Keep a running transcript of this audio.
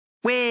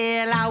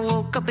Well, I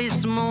woke up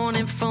this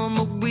morning from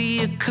a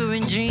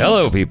reoccurring dream.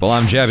 Hello, people.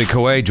 I'm Jaby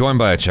KOAY, joined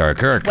by ACHARA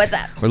KIRK. What's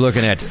up? We're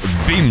looking at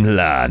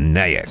BHEEMLA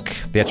NAYAK.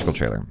 Theatrical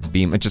trailer.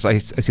 Beam. It just I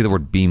see the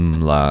word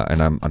BHEEMLA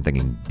and I'm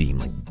thinking beam,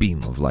 like beam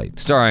of light.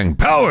 Starring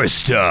Power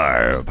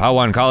Star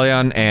Pawan,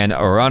 Kalyan, and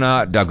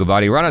Rana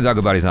Daggubati. Rana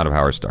Daggubati's not a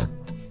power star.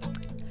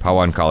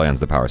 Pawan Kalyan's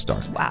the power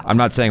star. Wow. I'm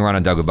not saying Rana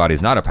Daggubati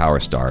is not a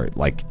power star,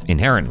 like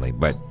inherently,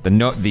 but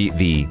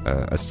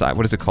the aside,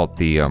 what is it called?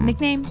 The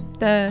nickname,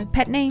 the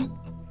pet name.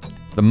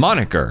 The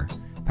moniker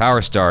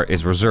Power Star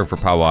is reserved for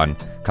Pawan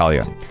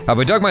Kalyan. Have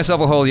I dug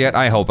myself a hole yet?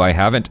 I hope I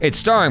haven't. It's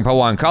starring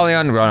Pawan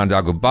Kalyan, Rana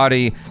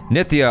Daggubati,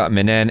 Nithya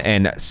Menon,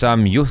 and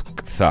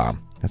Samyuktha.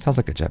 That sounds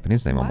like a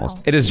Japanese name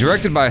almost. It is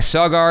directed by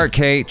Saagar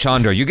K.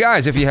 Chandra. You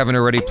guys, if you haven't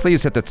already,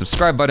 please hit that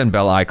subscribe button,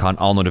 bell icon,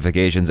 all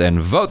notifications,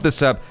 and vote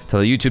this up to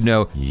let YouTube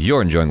know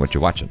you're enjoying what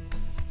you're watching.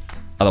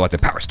 Otherwise, I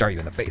power star you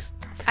in the face.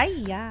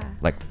 Ay-ya.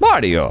 Like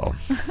Mario.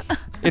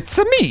 It's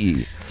a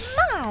me.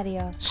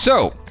 Mario.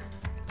 So,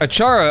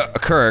 ACHARA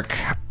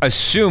KIRK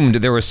assumed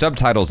there were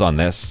subtitles on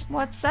this.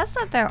 Well, it says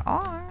that there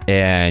are.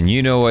 And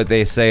you know what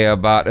they say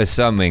about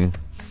assuming.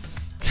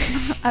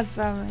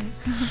 Assuming.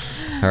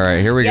 All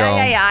right, here we go.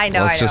 Yeah, I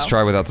know. Let's just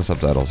try without the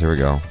subtitles. Here we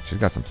go. She's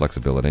got some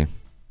flexibility.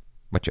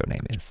 What your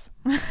name is?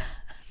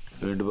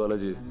 ఏంటి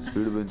Balaji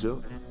speed పెంచు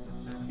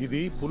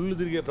ఇది పుల్లు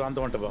తిరిగే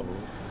ప్రాంతం అంట బాబు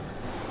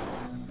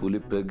పులి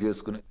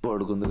పెగ్గేసుకుని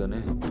పడుకుంది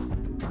కానీ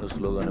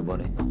స్లోగానే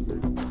బానే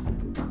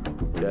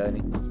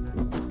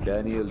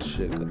Daniel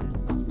Shekhar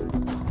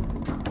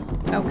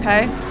Okay.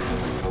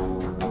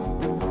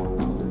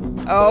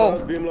 Oh.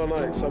 BHEEMLA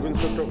NAYAK, Sub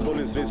Inspector of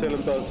Police,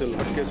 Resalem Tahsil,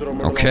 Kesharam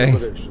Mandal, Okay. Andhra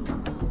Pradesh.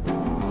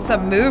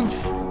 Some moves.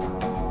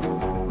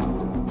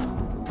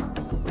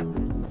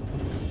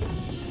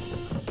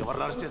 ఎవరు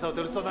అరెస్ట్ చేసావో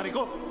తెలుస్తుందా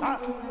నీకు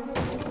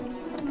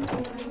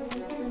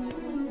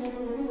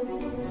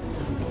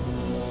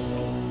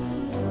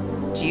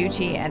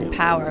Duty and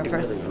power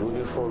versus.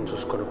 Uniform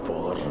చూసుకొని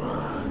పోగర్రా.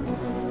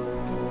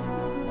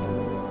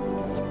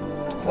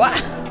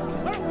 What?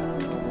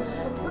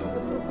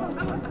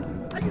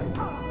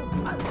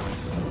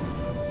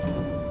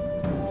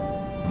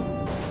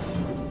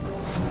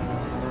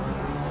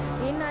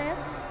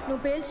 నాయక్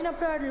నువ్వు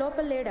పేల్చినప్పుడు ఆడు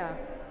లోపల లేడా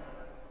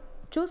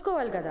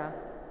చూసుకోవాలి కదా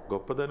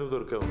గొప్పదాని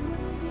దొరికావు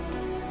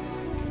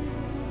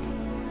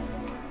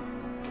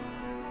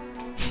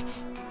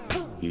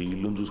ఈ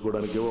ఇల్లును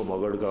చూసుకోవడానికి ఓ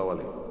మగాడు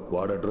కావాలి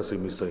వాడి అడ్రస్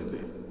మిస్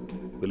అయింది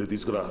వెళ్ళి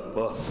తీసుకురా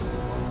వా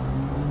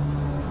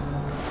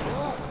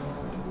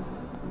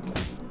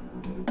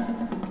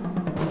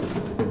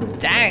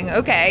Dang,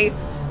 okay.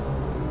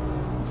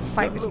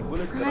 Fight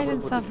between pride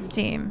and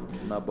self-esteem.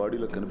 నా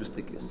బాడీలో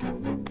కనిపిస్తే కేసు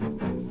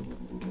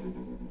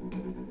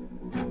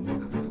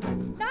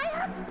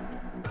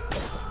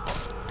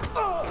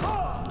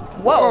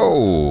Whoa.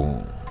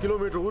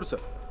 కిలోమీటర్ ఊరు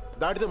సార్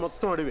దాటితే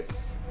మొత్తం అడివే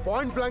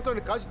పాయింట్ బ్లాంక్ లో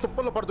కాల్చి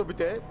తుప్పల్లో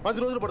పడదొబ్బితే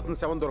 10 రోజులు పడుతుంది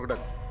శవం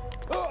దొరకడానికి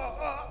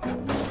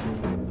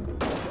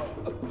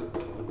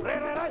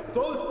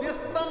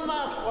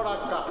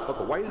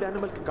ఒక వైల్డ్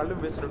యానిమల్ కి కళ్ళం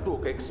వేసినట్టు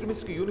ఒక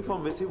ఎక్స్ట్రీమిస్ట్ కి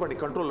యూనిఫామ్ వేసి వాడిని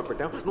కంట్రోల్లో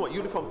పెట్టాం నువ్వు ఆ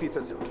యూనిఫామ్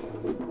తీసేసావు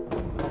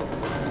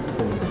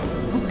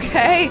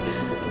Okay.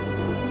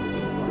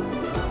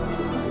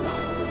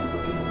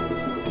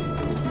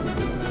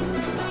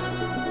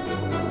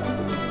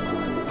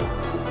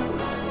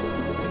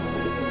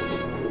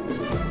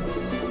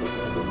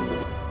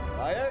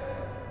 నాయక్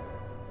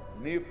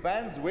నీ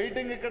ఫ్యాన్స్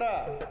వెయిటింగ్ ఇక్కడ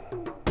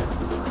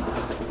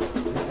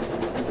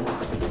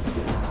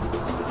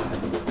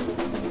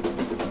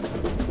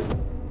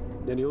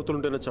నేను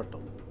యువతులుంటేనే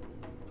చట్టం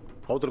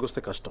అవతలకు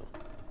వస్తే కష్టం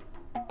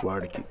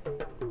వాడికి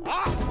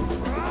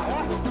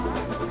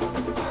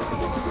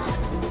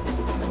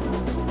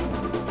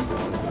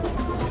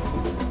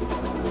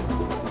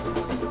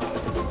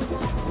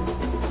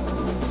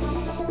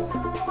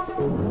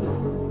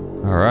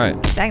All right.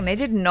 Dang, they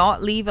did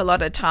not leave a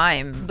lot of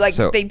time. Like,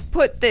 So- they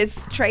put this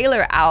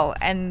trailer out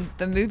and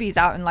the movie's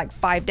out in like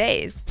 5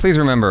 days. Please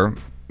remember,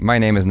 my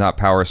name is not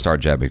Power Star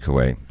Jaby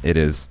KOAY. It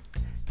is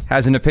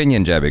has an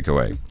opinion Jaby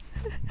KOAY.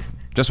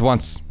 Just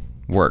wants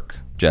work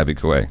Jaby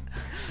KOAY.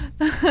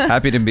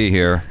 Happy to be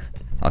here.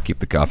 I'll keep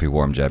the coffee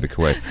warm Jaby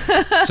KOAY.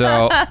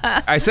 So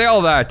I say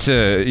all that to,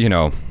 you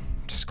know,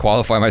 just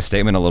qualify my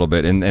statement a little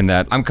bit in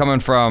that I'm coming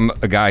from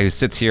a guy who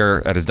sits here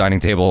at his dining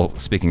table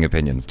speaking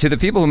opinions. To the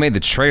people who made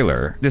the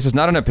trailer, this is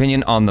not an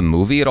opinion on the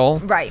movie at all.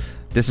 Right.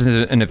 This is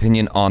an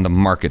opinion on the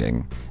marketing.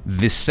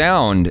 The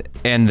sound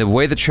and the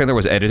way the trailer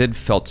was edited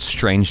felt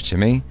strange to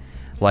me.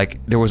 Like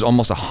there was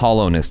almost a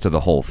hollowness to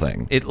the whole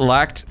thing. It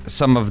lacked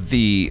some of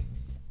the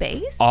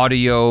Bass?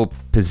 audio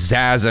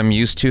pizzazz I'm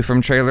used to from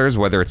trailers,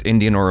 whether it's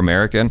Indian or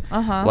American.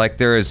 Like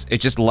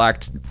it just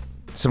lacked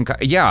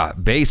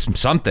bass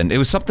something. It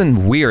was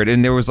something weird,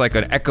 and there was like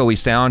an echoey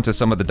sound to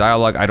some of the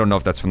dialogue. I don't know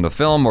if that's from the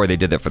film or they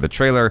did that for the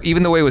trailer.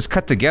 Even the way it was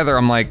cut together,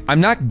 I'm like,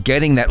 I'm not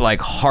getting that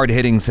like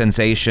hard-hitting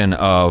sensation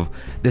of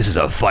this is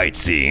a fight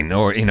scene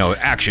or, you know,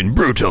 action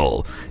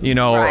brutal, you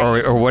know,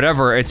 Right. or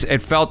whatever.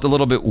 It felt a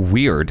little bit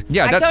weird.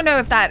 Yeah, I don't know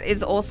if that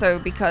is also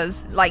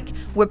because like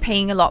we're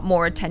paying a lot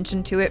more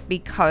attention to it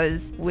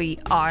because we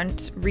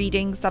aren't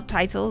reading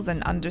subtitles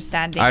and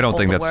understanding I don't all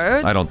think the that's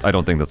words. I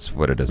don't think that's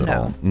what it is at No.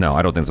 all. No,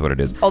 I don't think that's what it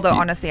is. Although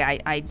honestly,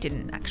 I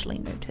didn't actually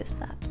notice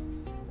that.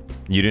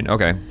 You didn't?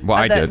 Okay. Well,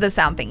 I did. The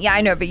sound thing. Yeah,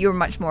 I know, but you're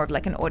much more of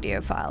like an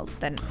audiophile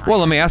than Well, I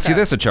let am, me ask you so-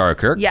 this, ACHARA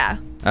KIRK. Yeah.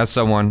 As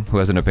someone who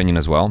has an opinion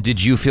as well,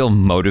 did you feel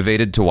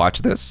motivated to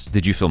watch this?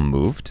 Did you feel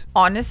moved?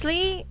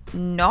 Honestly,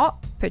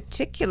 not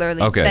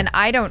particularly. Okay. Then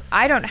I don't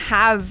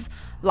have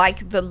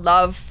like the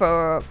love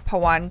for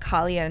Pawan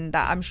Kalyan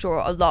that I'm sure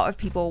a lot of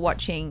people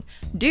watching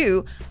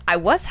do. I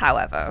was,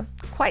 however,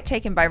 quite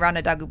taken by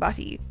Rana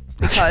Daggubati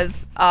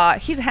because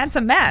he's a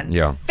handsome man.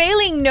 Yeah.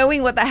 Failing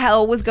knowing what the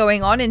hell was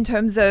going on in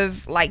terms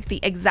of like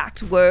the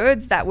exact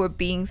words that were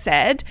being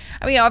said.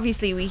 I mean,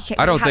 obviously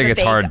I don't think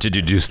it's hard to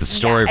deduce the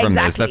story from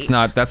exactly. this.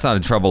 That's not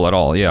in trouble at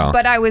all. Yeah.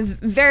 But I was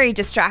very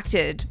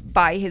distracted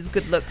by his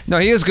good looks. No,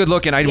 he is good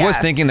looking. I was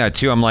thinking that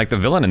too. I'm like, the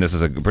villain in this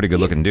is a pretty good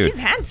looking dude. He's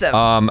handsome.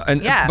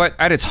 But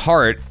at its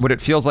heart, what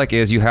it feels like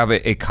is you have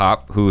a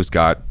cop who's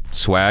got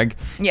swag.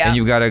 Yeah. And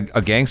you've got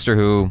a gangster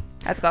who.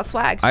 Has got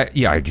swag.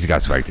 He's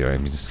got swag too. I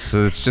mean,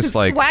 so it's just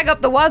like. Swag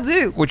up the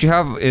wazoo. What you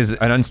have is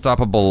an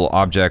unstoppable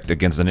object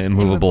against an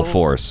immovable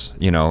force.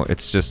 You know,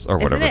 it's just, or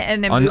whatever. Isn't it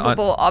an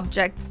immovable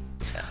object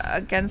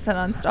against an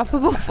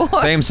unstoppable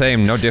force?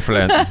 Same, no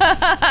different.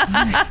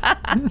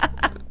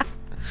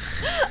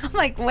 I'm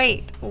like,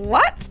 wait,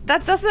 what?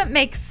 That doesn't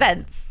make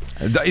sense.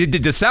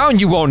 The sound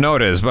you won't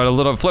notice, but a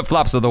little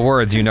flip-flops of the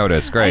words you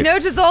notice. Great. I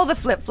noticed all the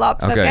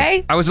flip-flops,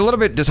 okay? I was a little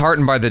bit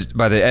disheartened by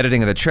the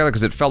editing of the trailer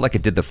because it felt like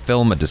it did the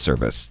film a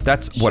disservice.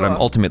 That's what I'm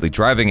ultimately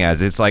driving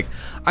as. It's like,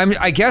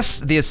 I guess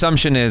the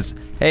assumption is,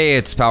 hey,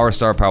 it's Power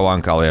Star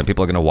Pawan Kalyan.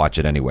 People are going to watch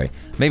it anyway.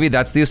 Maybe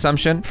that's the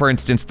assumption. For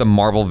instance, the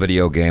Marvel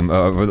video game,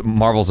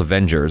 Marvel's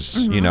Avengers,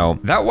 you know,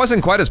 that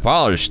wasn't quite as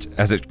polished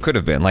as it could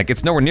have been. Like,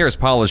 it's nowhere near as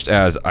polished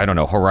as, I don't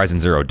know, Horizon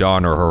Zero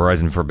Dawn or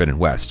Horizon Forbidden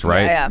West,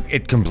 right? Yeah.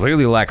 It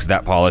completely lacks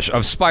that polish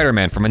of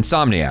Spider-Man from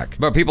Insomniac.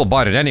 But people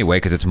bought it anyway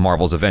because it's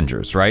Marvel's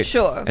Avengers, right?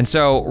 Sure. And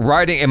so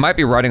it might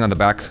be riding on the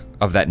back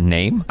of that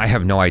name. I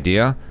have no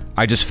idea.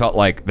 I just felt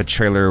like the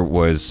trailer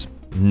was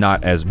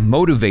not as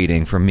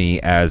motivating for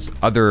me as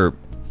other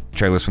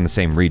trailers from the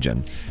same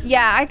region.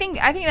 Yeah, I think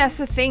that's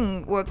the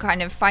thing we're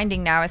kind of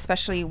finding now,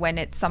 especially when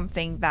it's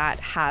something that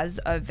has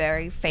a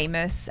very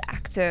famous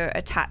actor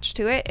attached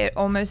to it. It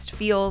almost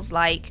feels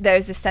like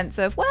there's a sense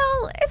of,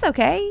 well, it's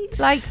okay.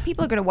 Like,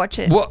 people are going to watch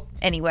it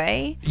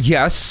anyway.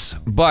 Yes,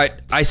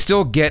 but I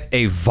still get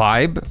a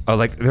vibe.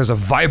 Like, there's a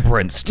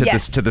vibrance to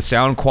this, to the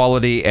sound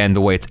quality and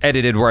the way it's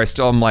edited, where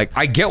I'm like,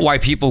 I get why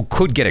people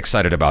could get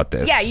excited about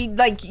this. Yeah,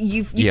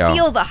 you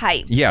feel the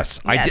hype. Yes.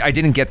 I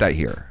didn't get that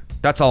here.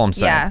 That's all I'm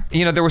saying. Yeah.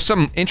 You know, there were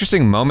some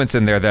interesting moments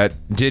in there that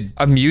did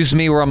amuse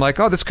me where I'm like,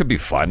 oh, this could be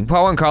fun.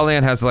 Pawan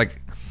Kalyan has like,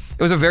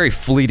 it was a very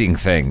fleeting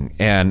thing,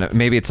 and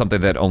maybe it's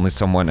something that only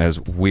someone as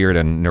weird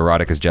and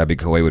neurotic as Jaby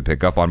KOAY would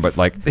pick up on, but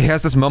like, he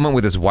has this moment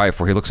with his wife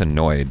where he looks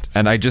annoyed,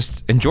 and I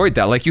just enjoyed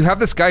that. Like, you have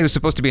this guy who's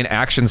supposed to be an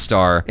action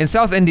star. In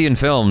South Indian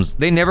films,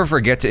 they never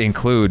forget to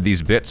include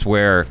these bits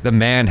where the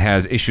man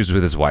has issues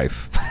with his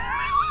wife.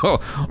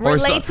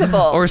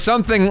 Relatable. Or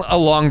something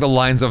along the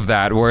lines of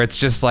that, where it's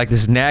just like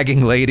this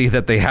nagging lady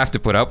that they have to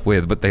put up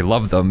with, but they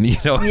love them, you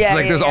know? It's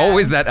like there's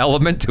always that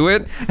element to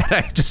it, and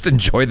I just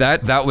enjoy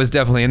that. That was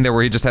definitely in there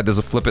where he just had this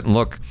flippant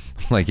look.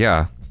 I'm like,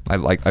 yeah,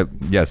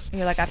 yes.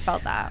 You're like, I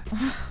felt that.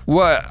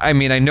 Well, I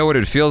mean, I know what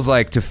it feels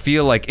like to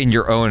feel like in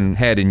your own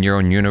head, in your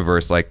own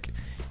universe, like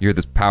you're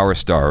this power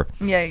star.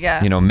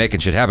 Yeah. You know, making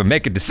shit happen,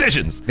 making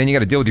decisions. Then you got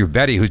to deal with your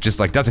Betty, who's just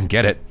like, doesn't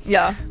get it.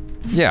 Yeah.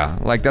 Yeah,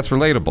 like that's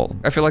relatable.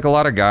 I feel like a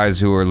lot of guys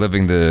who are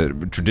living the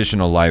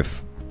traditional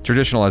life,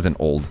 traditional as an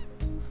old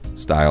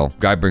style,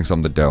 guy brings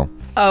home the dough.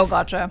 Oh,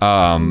 gotcha.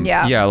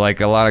 Yeah,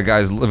 like a lot of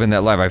guys living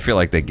that life. I feel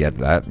like they get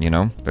that, you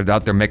know? They're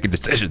out there making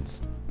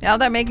decisions. Now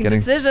they're making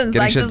decisions.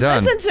 Like, shit just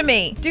done. listen to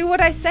me. Do what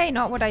I say,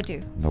 not what I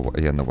do.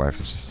 And the wife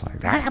is just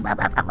like,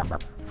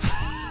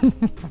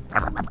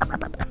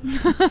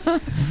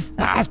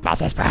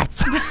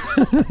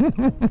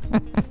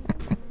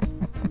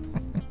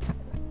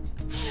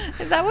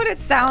 Is that what it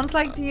sounds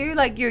like to you?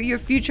 Like your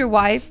future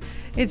wife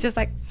is just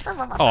like.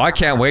 oh, I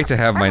can't wait to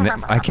have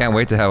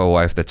a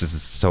wife that just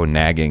is so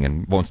nagging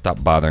and won't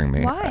stop bothering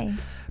me. Why?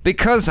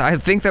 Because I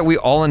think that we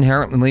all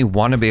inherently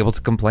want to be able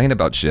to complain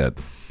about shit.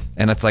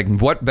 And it's like,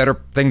 what better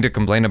thing to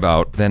complain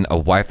about than a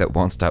wife that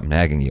won't stop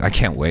nagging you? I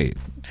can't wait.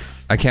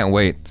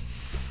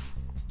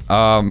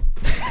 Like,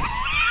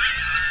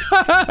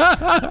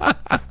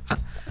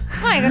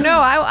 no,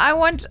 I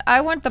want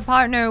the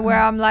partner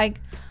where I'm like,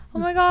 oh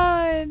my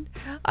God,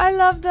 I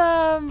loved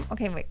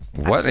okay, wait.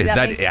 What Actually, is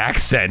that makes,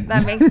 accent?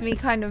 That makes me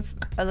kind of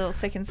a little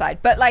sick inside.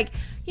 But like,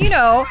 you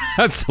know,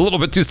 That's a little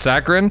bit too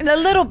saccharine. a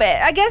little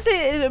bit. I guess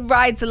it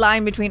rides the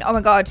line between, oh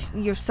my god,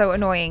 you're so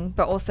annoying,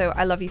 but also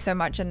I love you so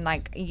much and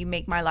like you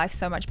make my life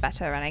so much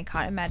better and I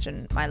can't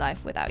imagine my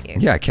life without you.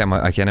 Yeah, I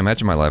can't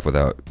imagine my life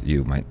without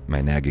you,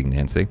 my nagging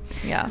Nancy.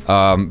 Yeah.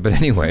 But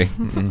anyway,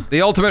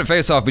 the ultimate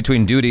face-off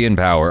between duty and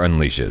power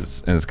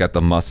unleashes, and it's got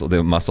the muscle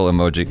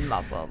emoji.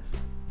 Muscles.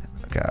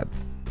 God,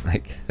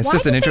 like it's Why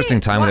just an did interesting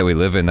they- time why- that we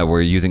live in, that we're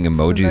using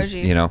emojis.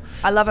 You know.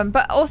 I love them,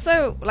 but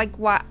also like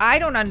why I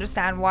don't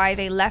understand why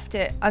they left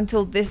it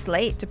until this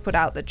late to put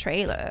out the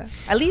trailer.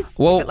 At least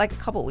Well, give it like a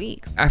couple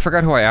weeks. I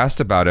forgot who I asked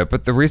about it,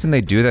 but the reason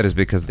they do that is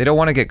because they don't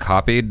want to get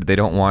copied. They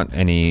don't want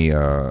any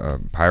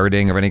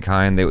pirating of any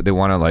kind. They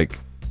want to like.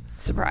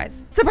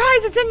 Surprise!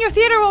 It's in your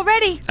theater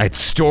already. It's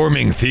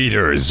storming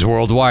theaters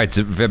worldwide. It's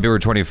February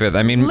 25th.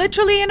 I mean,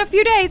 Literally in a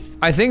few days.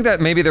 I think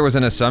that maybe there was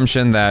an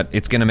assumption that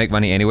it's gonna make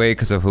money anyway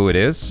because of who it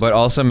is, but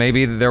also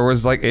maybe there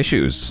was like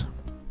issues.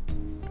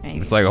 Maybe.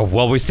 It's like, oh,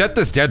 well, we set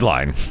this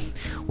deadline.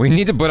 We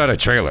need to put out a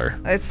trailer.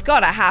 It's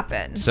gotta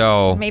happen.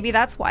 So Maybe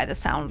that's why the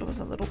sound was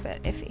a little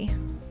bit iffy.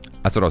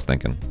 that's what I was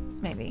thinking.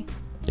 Maybe.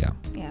 Yeah.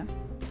 Yeah.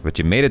 But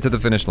you made it to the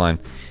finish line.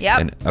 Yep.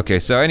 And, okay,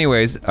 so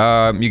anyways,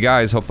 you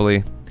guys,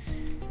 hopefully,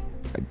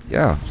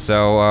 yeah.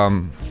 So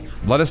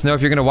let us know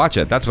if you're gonna watch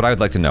it. That's what I would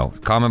like to know.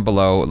 Comment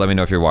below. Let me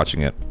know if you're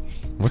watching it.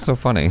 What's so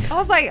funny? I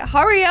was like,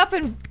 hurry up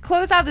and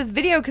close out this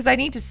video because I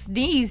need to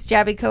sneeze,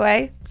 Jaby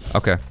KOAY.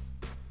 Okay.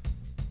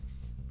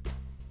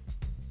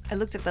 I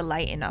looked at the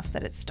light enough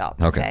that it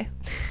stopped. Okay.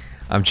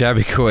 I'm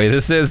Jaby KOAY.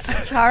 This is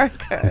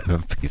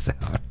ACHARA. Peace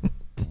out.